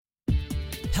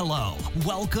Hello,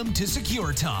 welcome to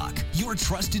Secure Talk, your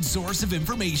trusted source of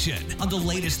information on the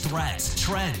latest threats,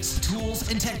 trends,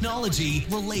 tools, and technology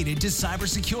related to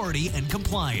cybersecurity and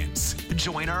compliance.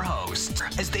 Join our hosts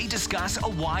as they discuss a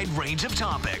wide range of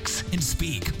topics and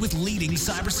speak with leading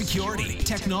cybersecurity,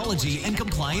 technology, and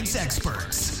compliance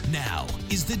experts. Now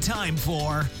is the time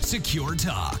for Secure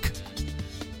Talk.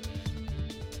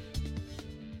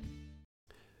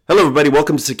 Hello, everybody.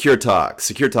 Welcome to Secure Talk.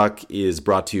 Secure Talk is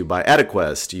brought to you by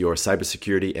AdeQuest, your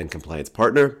cybersecurity and compliance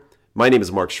partner. My name is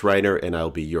Mark Schreiner, and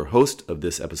I'll be your host of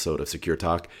this episode of Secure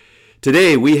Talk.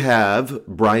 Today, we have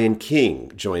Brian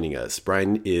King joining us.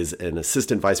 Brian is an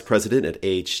assistant vice president at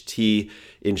AHT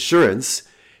Insurance,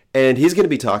 and he's going to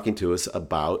be talking to us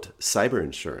about cyber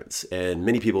insurance. And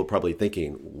many people are probably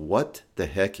thinking, what the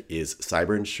heck is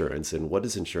cyber insurance, and what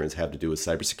does insurance have to do with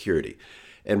cybersecurity?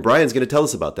 And Brian's going to tell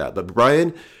us about that. But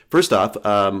Brian, first off,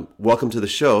 welcome to the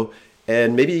show.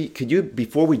 And maybe could you,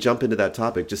 before we jump into that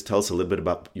topic, just tell us a little bit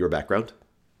about your background?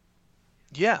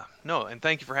 Yeah, no, and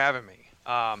thank you for having me.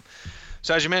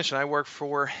 So as you mentioned, I work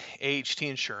for AHT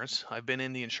Insurance. I've been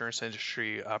in the insurance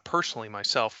industry personally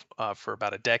myself for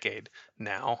about a decade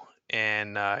now,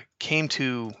 and came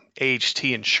to AHT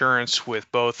Insurance with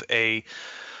both a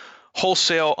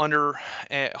wholesale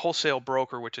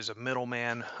broker, which is a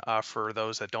middleman for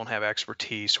those that don't have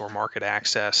expertise or market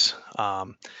access,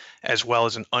 as well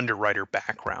as an underwriter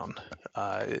background,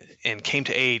 and came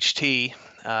to AHT.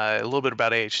 A little bit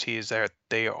about AHT is that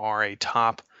they are a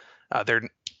top. I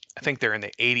think they're in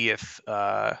the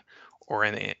 80th or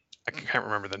in the, I can't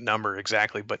remember the number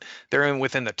exactly, but they're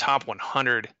within the top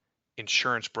 100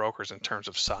 insurance brokers in terms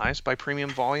of size by premium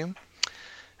volume.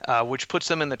 Which puts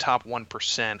them in the top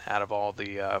 1% out of all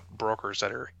the brokers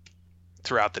that are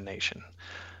throughout the nation.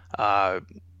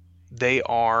 They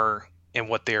are, and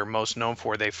what they are most known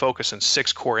for, they focus in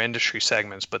 6 core industry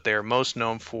segments, but they are most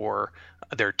known for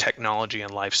their technology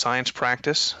and life science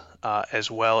practice,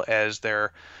 as well as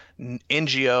their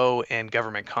NGO and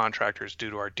government contractors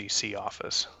due to our DC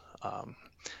office.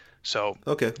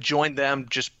 Joined them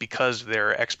just because of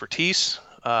their expertise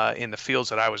in the fields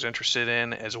that I was interested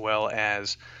in, as well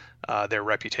as their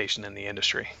reputation in the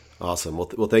industry. Awesome.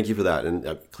 Well, thank you for that.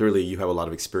 And clearly you have a lot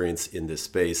of experience in this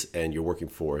space, and you're working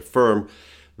for a firm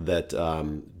that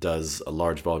does a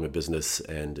large volume of business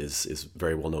and is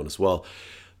very well known as well.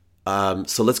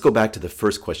 So let's go back to the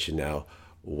first question now.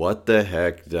 What the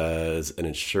heck does an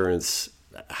insurance,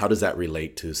 how does that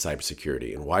relate to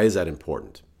cybersecurity, and why is that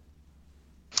important?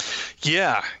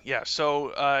 Yeah.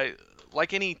 So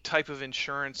like any type of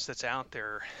insurance that's out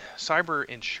there, cyber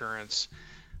insurance,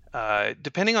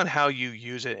 depending on how you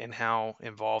use it and how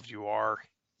involved you are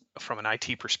from an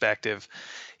IT perspective,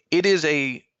 it is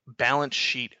a balance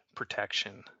sheet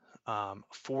protection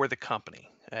for the company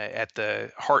at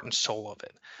the heart and soul of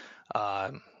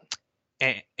it.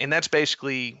 And that's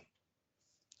basically,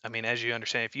 I mean, as you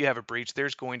understand, if you have a breach,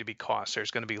 there's going to be costs.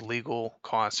 There's going to be legal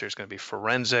costs. There's going to be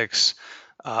forensics.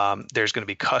 There's going to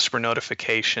be customer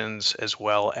notifications, as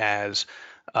well as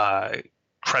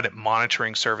credit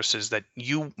monitoring services that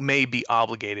you may be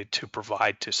obligated to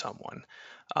provide to someone.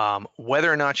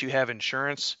 Whether or not you have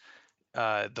insurance,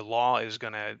 the law is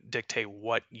going to dictate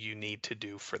what you need to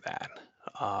do for that.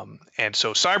 And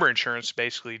so cyber insurance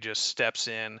basically just steps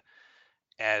in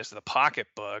as the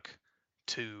pocketbook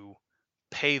to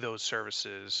pay those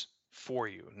services for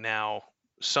you. Now,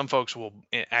 some folks will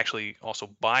actually also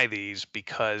buy these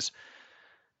because,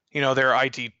 their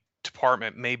IT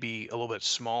department may be a little bit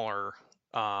smaller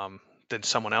than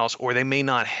someone else, or they may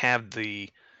not have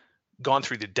gone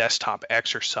through the desktop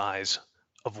exercise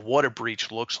of what a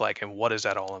breach looks like and what does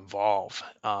that all involve,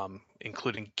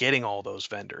 including getting all those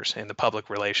vendors and the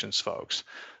public relations folks.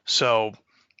 So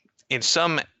in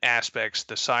some aspects,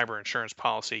 the cyber insurance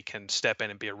policy can step in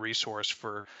and be a resource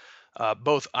for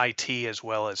both IT as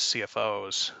well as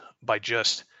CFOs by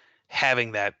just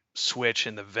having that switch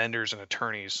and the vendors and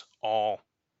attorneys all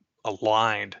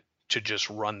aligned to just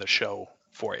run the show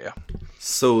for you.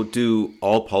 So do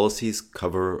all policies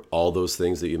cover all those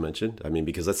things that you mentioned? I mean,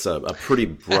 because that's a pretty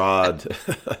broad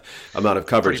amount of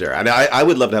coverage there. I mean, I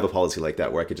would love to have a policy like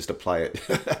that where I could just apply it.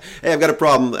 Hey, I've got a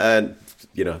problem, and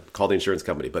call the insurance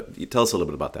company. But tell us a little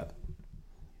bit about that.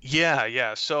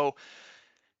 Yeah. So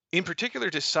in particular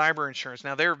to cyber insurance,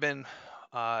 now there have been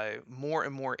more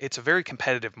and more, it's a very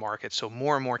competitive market. So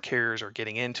more and more carriers are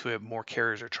getting into it. More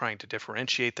carriers are trying to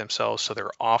differentiate themselves. So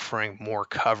they're offering more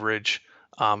coverage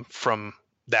from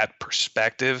that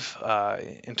perspective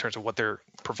in terms of what they're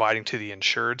providing to the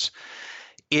insureds.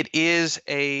 It is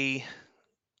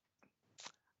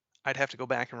I'd have to go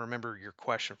back and remember your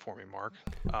question for me, Mark.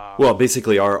 Well,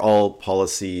 basically, are all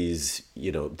policies,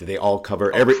 do they all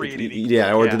cover Created equal.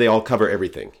 yeah, or do Yeah. they all cover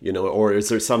everything, or is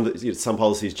there some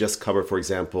policies just cover, for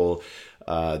example,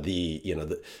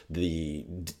 the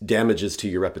damages to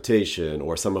your reputation,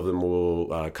 or some of them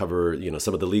will cover,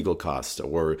 some of the legal costs,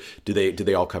 or do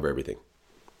they all cover everything?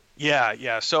 Yeah,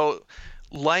 yeah. So,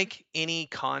 like any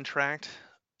contract,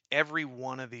 every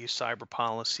one of these cyber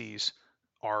policies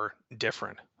are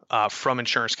different from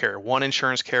insurance carrier. One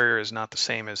insurance carrier is not the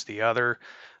same as the other.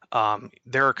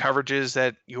 There are coverages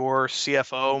that your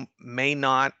CFO may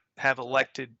not have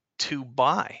elected to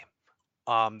buy.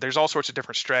 There's all sorts of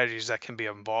different strategies that can be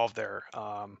involved there.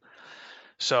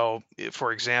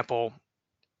 For example,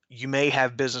 you may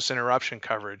have business interruption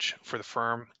coverage for the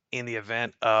firm in the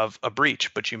event of a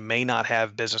breach, but you may not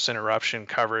have business interruption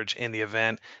coverage in the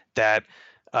event that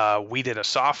we did a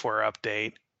software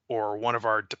update or one of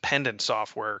our dependent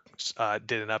software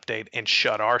did an update and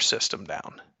shut our system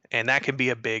down. And that can be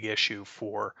a big issue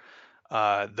for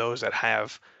those that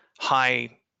have high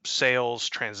sales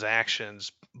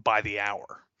transactions by the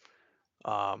hour.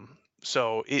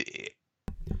 So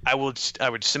I would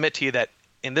submit to you that,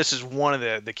 and this is one of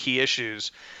the key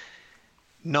issues,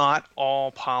 not all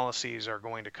policies are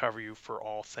going to cover you for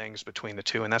all things between the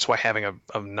two. And that's why having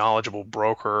a knowledgeable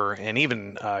broker and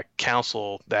even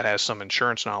counsel that has some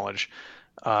insurance knowledge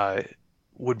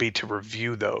would be to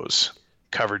review those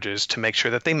coverages to make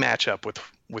sure that they match up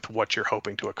with what you're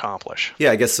hoping to accomplish. Yeah,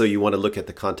 I guess so. You want to look at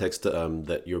the context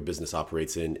that your business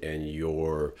operates in, and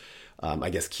your,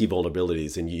 I guess, key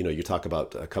vulnerabilities. And you talk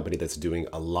about a company that's doing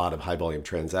a lot of high volume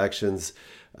transactions,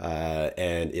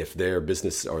 and if their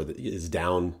business is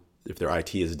down, if their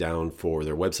IT is down, for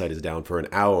their website is down for an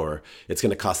hour, it's going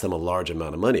to cost them a large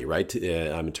amount of money, right?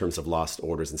 In terms of lost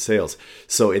orders and sales.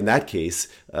 So in that case,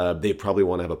 they probably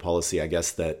want to have a policy, I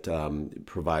guess, that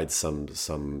provides some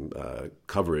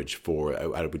coverage for,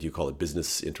 would you call it,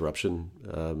 business interruption?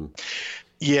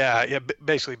 Yeah,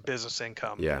 basically business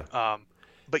income. Yeah.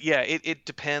 But yeah, it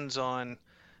depends on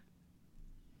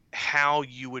how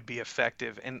you would be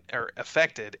affected, and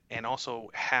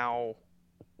also how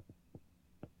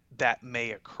that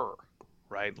may occur,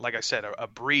 right? Like I said, a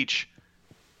breach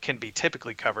can be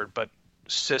typically covered, but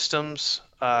systems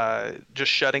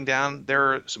just shutting down,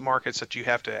 there are some markets that you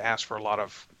have to ask for a lot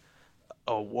of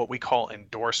what we call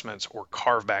endorsements or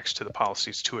carve-backs to the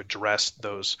policies to address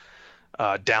those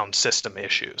down system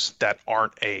issues that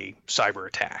aren't a cyber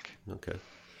attack. Okay.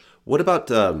 What about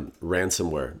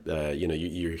ransomware?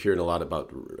 You're hearing a lot about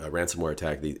ransomware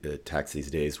attacks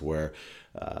these days, where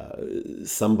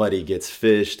somebody gets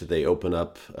phished, they open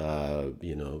up, a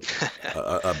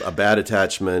bad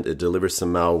attachment, it delivers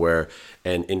some malware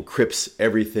and encrypts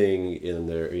everything in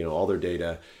their, all their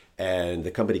data, and the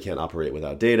company can't operate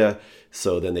without data.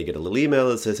 So then they get a little email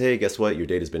that says, "Hey, guess what? Your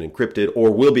data's been encrypted,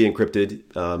 or will be encrypted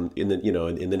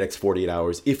in the next 48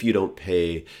 hours if you don't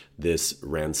pay this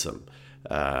ransom."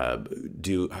 Have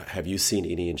you seen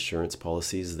any insurance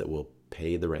policies that will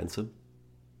pay the ransom?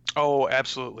 Oh,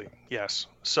 absolutely. Yes.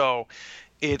 So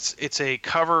it's a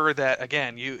cover that,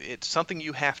 again, it's something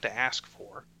you have to ask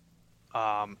for.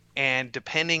 And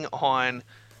depending on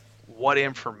what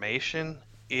information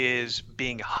is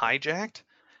being hijacked,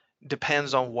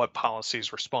 depends on what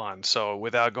policies respond. So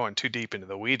without going too deep into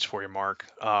the weeds for you, Mark,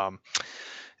 I'll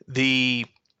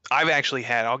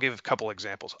give a couple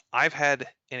examples. I've had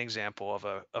an example of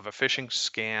a phishing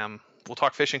scam. We'll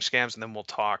talk phishing scams, and then we'll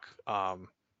talk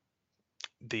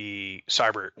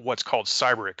what's called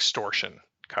cyber extortion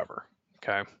cover.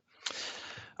 Okay.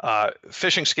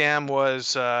 Phishing scam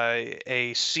was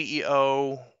a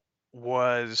CEO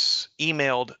was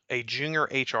emailed a junior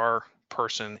HR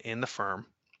person in the firm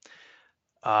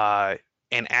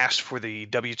and asked for the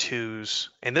W-2s.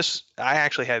 And I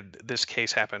actually had this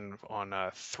case happen on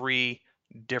 3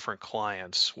 different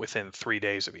clients within 3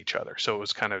 days of each other. So it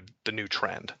was kind of the new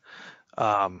trend.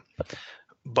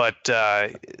 But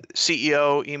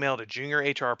CEO emailed a junior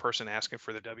HR person asking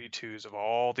for the W-2s of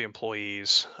all the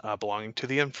employees belonging to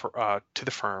the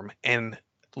firm, and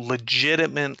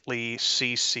legitimately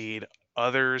CC'd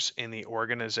others in the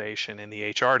organization in the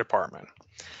HR department.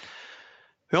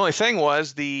 The only thing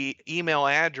was the email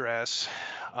address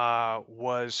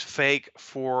was fake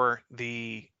for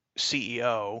the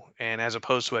CEO, and as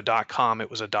opposed to a .com, it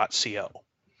was a .co.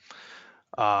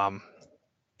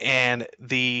 And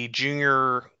the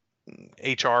junior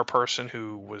HR person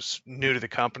who was new to the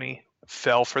company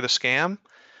fell for the scam,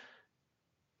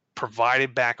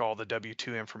 provided back all the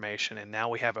W-2 information, and now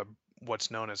we have what's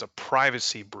known as a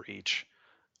privacy breach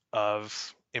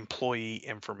of employee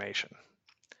information.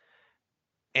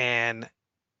 And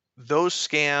those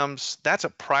scams, that's a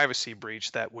privacy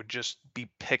breach that would just be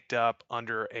picked up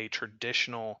under a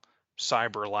traditional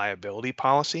cyber liability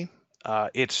policy.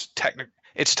 Its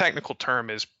technical term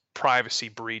is privacy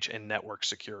breach and network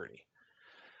security.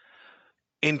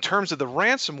 In terms of the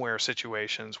ransomware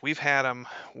situations, we've had them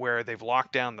where they've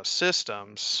locked down the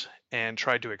systems and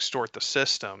tried to extort the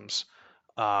systems,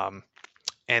 um,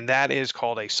 and that is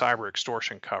called a cyber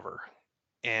extortion cover.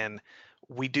 And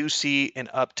we do see an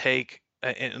uptick,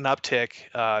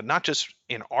 not just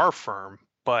in our firm,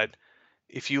 but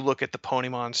if you look at the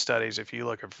Ponymon studies, if you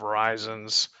look at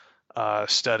Verizon's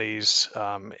studies,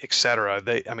 et cetera,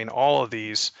 all of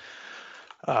these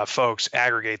folks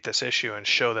aggregate this issue and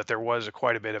show that there was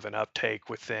quite a bit of an uptake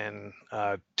within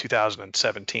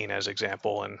 2017, as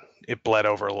example, and it bled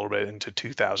over a little bit into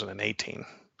 2018.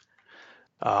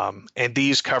 And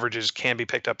these coverages can be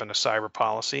picked up in a cyber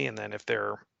policy, and then if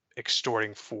they're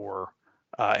extorting for,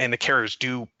 and the carriers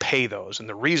do pay those, and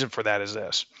the reason for that is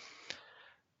this: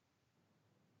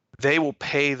 they will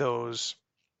pay those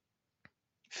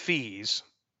fees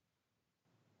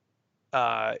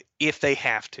if they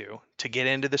have to get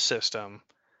into the system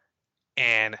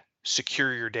and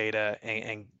secure your data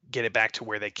and get it back to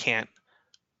where they can't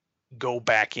go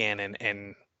back in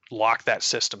and lock that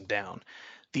system down.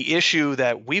 The issue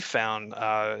that we've found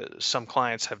some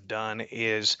clients have done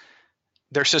is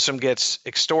their system gets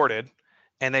extorted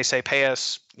and they say, pay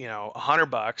us,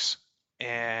 $100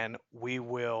 and we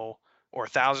will, or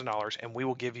 $1,000, and we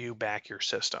will give you back your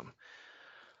system.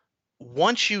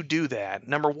 Once you do that,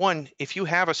 number one, if you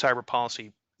have a cyber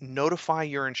policy, notify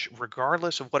your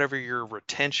regardless of whatever your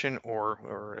retention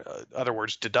or other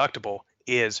words deductible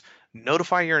is,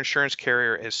 notify your insurance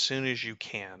carrier as soon as you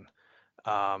can,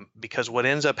 because what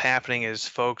ends up happening is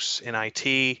folks in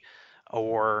IT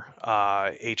or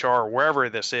HR or wherever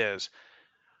this is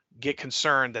get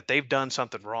concerned that they've done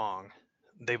something wrong.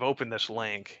 They've opened this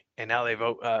link and now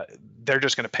they're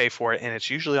just going to pay for it, and it's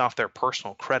usually off their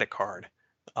personal credit card.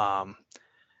 And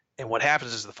what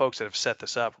happens is the folks that have set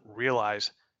this up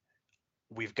realize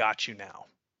we've got you now,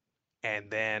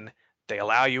 and then they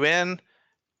allow you in,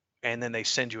 and then they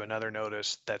send you another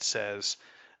notice that says,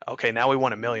 okay, now we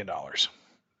want $1 million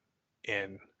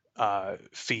in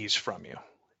fees from you.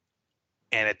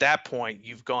 And at that point,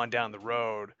 you've gone down the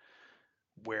road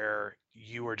where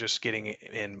you are just getting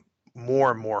in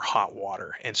more and more hot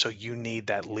water. And so you need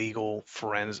that legal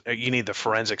you need the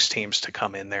forensics teams to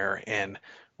come in there and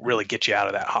really get you out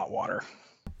of that hot water.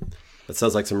 That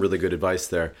sounds like some really good advice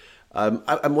there.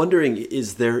 I'm wondering,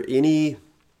 is there any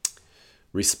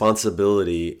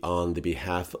responsibility on the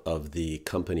behalf of the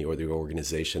company or the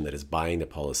organization that is buying the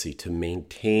policy to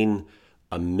maintain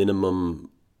a minimum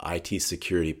IT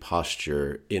security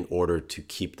posture in order to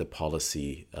keep the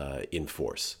policy in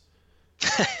force?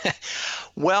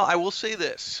 Well, I will say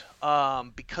this,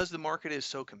 because the market is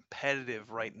so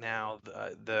competitive right now,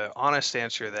 the honest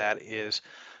answer to that is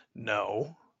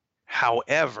no.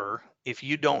 However, if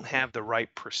you don't have the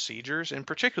right procedures, and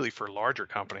particularly for larger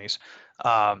companies,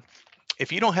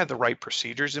 if you don't have the right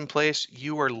procedures in place,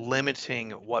 you are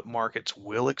limiting what markets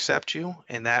will accept you,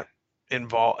 and that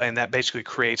basically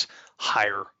creates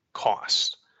higher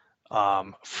costs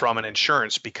from an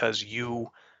insurance, because you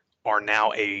are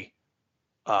now a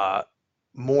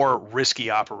more risky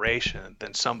operation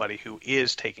than somebody who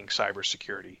is taking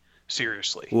cybersecurity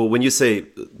seriously. Well, when you say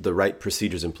the right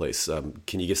procedures in place,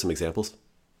 can you give some examples?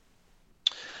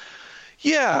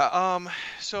 Yeah.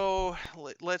 So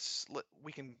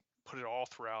we can put it all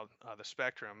throughout the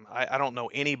spectrum. I don't know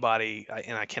anybody,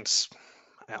 and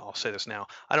I'll say this now.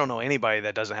 I don't know anybody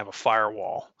that doesn't have a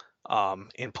firewall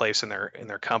in place in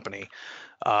their company.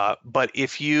 But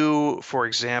if you, for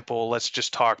example, let's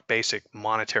just talk basic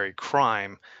monetary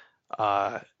crime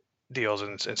deals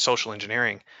and social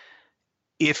engineering.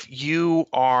 If you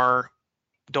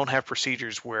don't have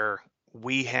procedures where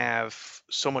we have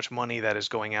so much money that is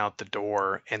going out the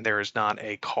door and there is not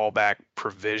a callback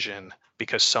provision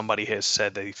because somebody has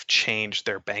said they've changed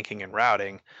their banking and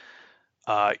routing,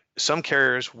 some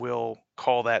carriers will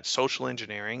call that social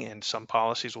engineering, and some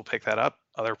policies will pick that up.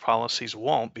 Other policies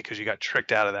won't, because you got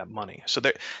tricked out of that money. So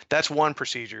that's one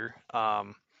procedure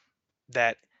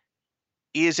that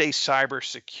is a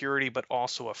cybersecurity, but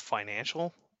also a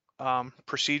financial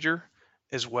procedure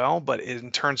as well. But in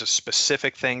terms of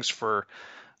specific things for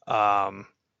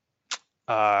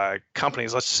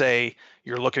companies, let's say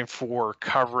you're looking for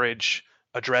coverage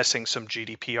addressing some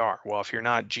GDPR. Well, if you're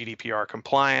not GDPR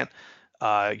compliant,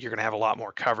 you're going to have a lot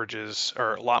more coverages,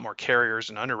 or a lot more carriers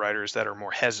and underwriters that are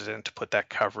more hesitant to put that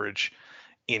coverage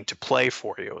into play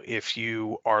for you. If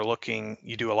you are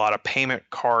you do a lot of payment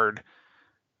card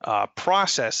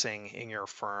processing in your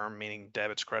firm, meaning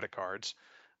debits, credit cards,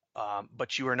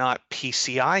 but you are not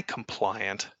PCI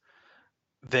compliant,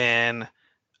 then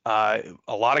a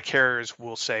lot of carriers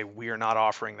will say we are not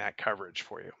offering that coverage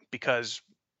for you because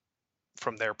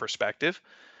from their perspective,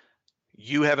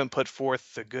 you haven't put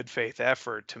forth the good faith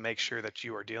effort to make sure that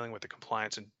you are dealing with the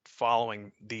compliance and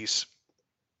following these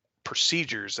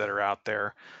procedures that are out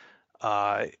there.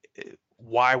 uh,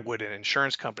 why would an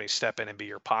insurance company step in and be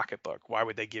your pocketbook? Why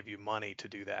would they give you money to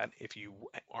do that if you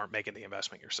aren't making the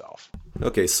investment yourself?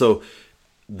 Okay, so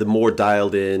the more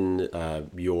dialed in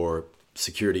your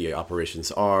security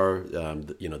operations are,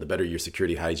 the better your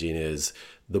security hygiene is,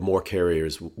 the more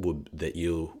carriers that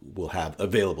you will have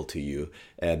available to you,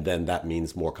 and then that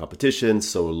means more competition,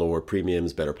 so lower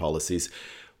premiums, better policies.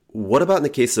 What about in the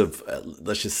case of,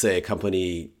 let's just say, a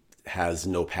company has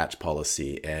no patch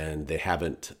policy and they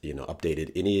haven't,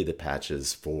 updated any of the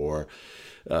patches for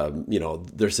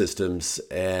their systems,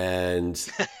 and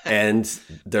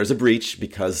there's a breach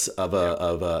because of a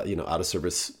out of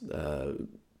service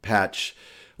patch,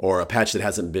 or a patch that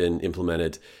hasn't been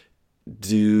implemented.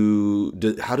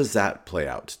 How does that play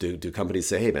out? Do companies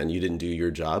say, hey man, you didn't do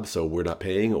your job, so we're not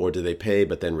paying, or do they pay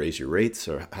but then raise your rates,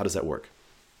 or how does that work?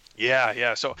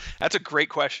 Yeah. So that's a great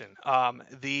question.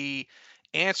 The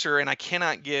answer, and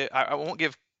I won't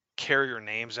give carrier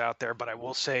names out there, but I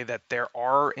will say that there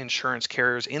are insurance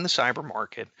carriers in the cyber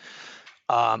market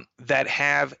that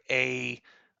have a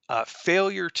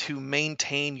failure to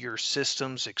maintain your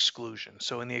system's exclusion.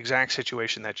 So in the exact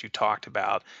situation that you talked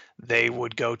about, they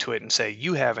would go to it and say,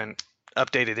 you haven't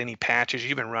updated any patches.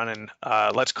 You've been running,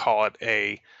 let's call it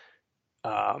a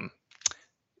um,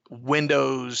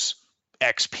 Windows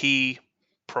XP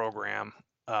program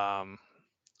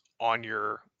on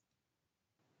your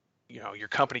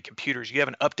company computers. You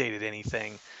haven't updated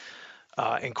anything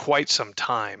in quite some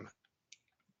time.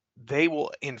 They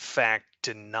will in fact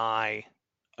deny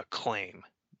a claim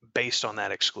based on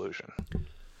that exclusion.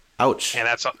 Ouch. And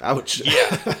that's ouch.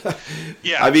 Yeah.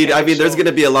 Yeah. I mean, there's going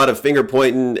to be a lot of finger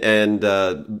pointing and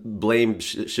blame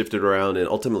shifted around, and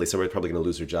ultimately somebody's probably going to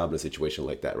lose their job in a situation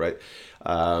like that, right?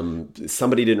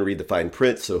 Somebody didn't read the fine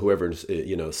print, so whoever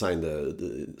signed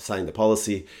the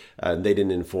policy, they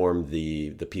didn't inform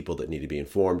the people that need to be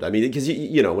informed. I mean, because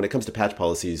when it comes to patch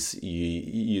policies,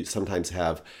 you sometimes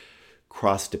have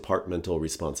cross-departmental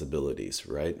responsibilities,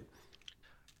 right?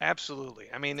 Absolutely.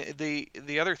 I mean,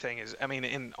 the other thing is, I mean,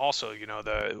 and also,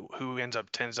 the who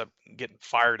tends up getting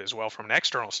fired as well from an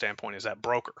external standpoint is that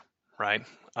broker, right?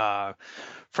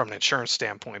 From an insurance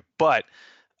standpoint. But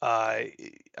I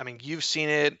mean, you've seen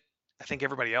it. I think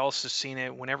everybody else has seen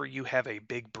it. Whenever you have a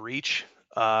big breach,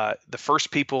 the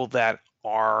first people that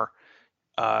are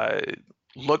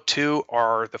looked to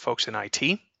are the folks in IT.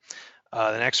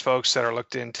 The next folks that are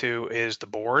looked into is the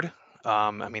board.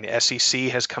 I mean, SEC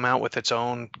has come out with its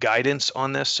own guidance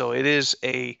on this, so it is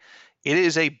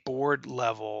a board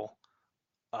level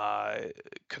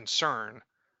concern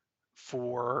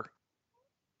for,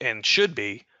 and should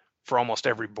be, for almost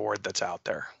every board that's out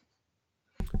there.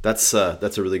 That's a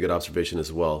really good observation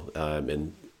as well,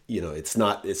 and it's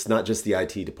not just the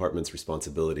IT department's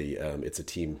responsibility. It's a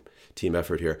team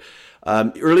effort here.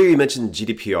 Earlier you mentioned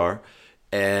GDPR.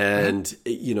 And,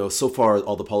 so far,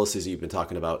 all the policies that you've been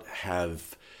talking about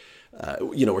have,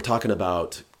 we're talking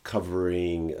about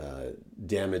covering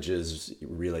damages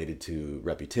related to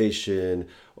reputation,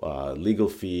 legal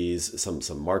fees, some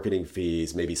marketing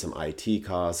fees, maybe some IT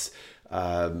costs.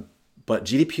 But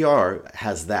GDPR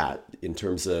has that in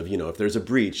terms of, if there's a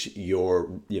breach,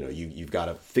 you've got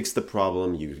to fix the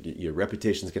problem. Your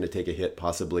reputation is going to take a hit,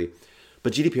 possibly.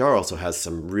 But GDPR also has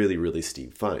some really, really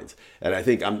steep fines. And I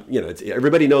think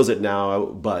everybody knows it now,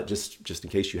 but just in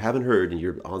case you haven't heard and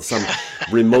you're on some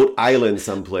remote island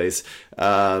someplace,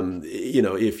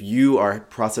 if you are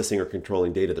processing or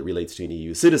controlling data that relates to an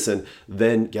EU citizen,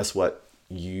 then guess what?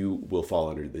 You will fall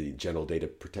under the general data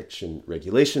protection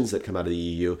regulations that come out of the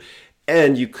EU.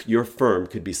 And your firm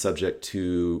could be subject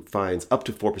to fines up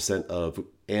to 4% of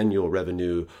annual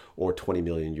revenue or 20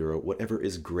 million euro, whatever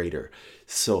is greater.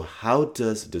 So how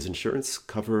does insurance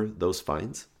cover those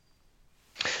fines?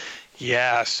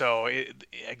 Yeah. So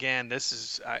again, this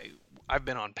is I've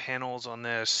been on panels on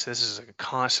this. This is a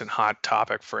constant hot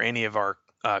topic for any of our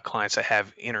clients that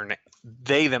have internet.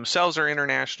 They themselves are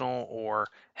international or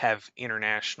have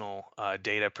international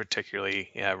data, particularly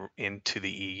into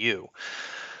the EU.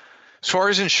 As far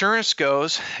as insurance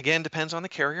goes, again, depends on the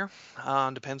carrier,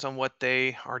 depends on what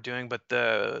they are doing, but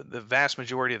the vast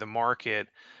majority of the market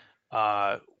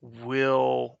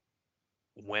will,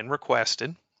 when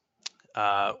requested,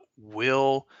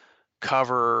 will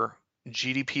cover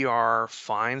GDPR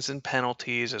fines and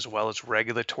penalties, as well as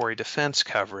regulatory defense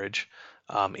coverage,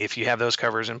 if you have those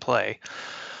covers in play,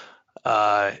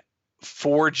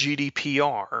 for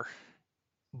GDPR.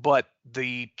 But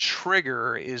the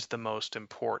trigger is the most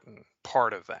important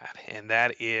part of that, and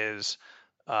that is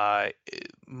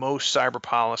most cyber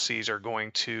policies are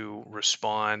going to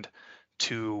respond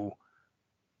to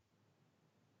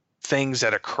things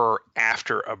that occur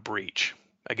after a breach.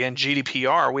 Again,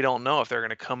 GDPR, we don't know if they're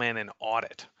going to come in and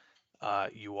audit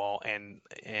you all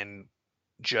and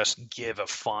just give a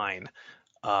fine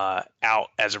out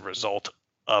as a result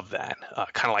of that,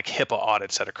 kind of like HIPAA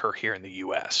audits that occur here in the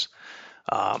U.S.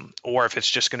 Or if it's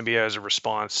just going to be as a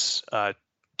response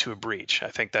to a breach. I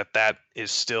think that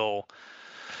is still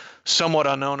somewhat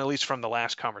unknown, at least from the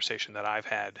last conversation that I've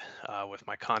had with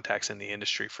my contacts in the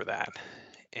industry for that.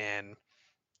 And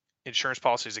insurance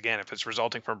policies, again, if it's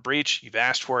resulting from breach, you've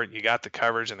asked for it, you got the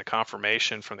coverage and the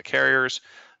confirmation from the carriers,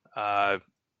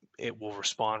 it will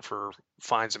respond for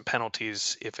fines and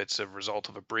penalties if it's a result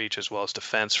of a breach, as well as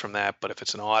defense from that. But if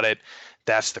it's an audit,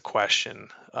 that's the question.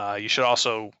 You should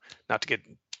also, not to get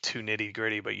too nitty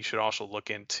gritty, but you should also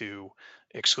look into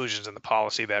exclusions in the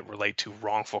policy that relate to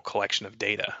wrongful collection of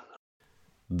data.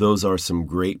 Those are some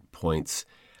great points,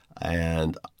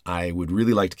 and I would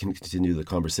really like to continue the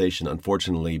conversation.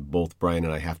 Unfortunately, both Brian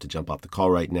and I have to jump off the call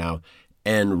right now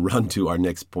and run to our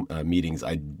next meetings.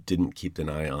 I didn't keep an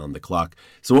eye on the clock.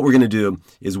 So what we're going to do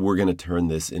is we're going to turn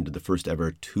this into the first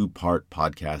ever 2-part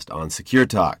podcast on Secure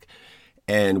Talk.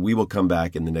 And we will come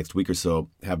back in the next week or so,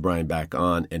 have Brian back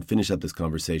on and finish up this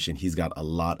conversation. He's got a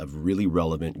lot of really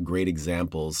relevant, great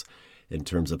examples in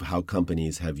terms of how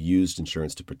companies have used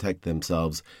insurance to protect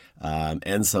themselves,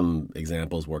 and some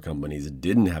examples where companies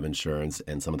didn't have insurance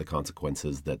and some of the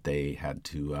consequences that they had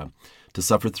to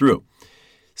suffer through.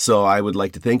 So I would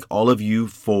like to thank all of you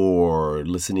for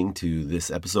listening to this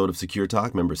episode of Secure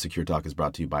Talk. Remember, Secure Talk is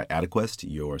brought to you by Adequest,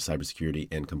 your cybersecurity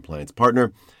and compliance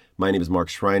partner. My name is Mark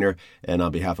Schreiner, and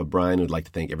on behalf of Brian, we'd like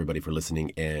to thank everybody for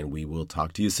listening, and we will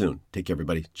talk to you soon. Take care,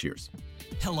 everybody. Cheers.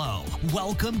 Hello.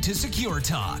 Welcome to Secure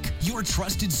Talk, your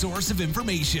trusted source of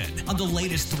information on the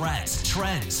latest threats,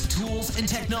 trends, tools, and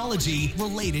technology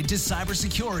related to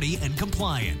cybersecurity and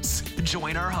compliance.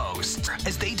 Join our hosts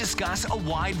as they discuss a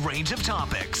wide range of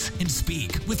topics and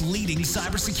speak with leading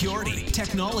cybersecurity,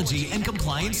 technology, and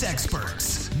compliance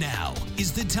experts. Now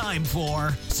is the time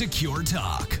for Secure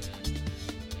Talk.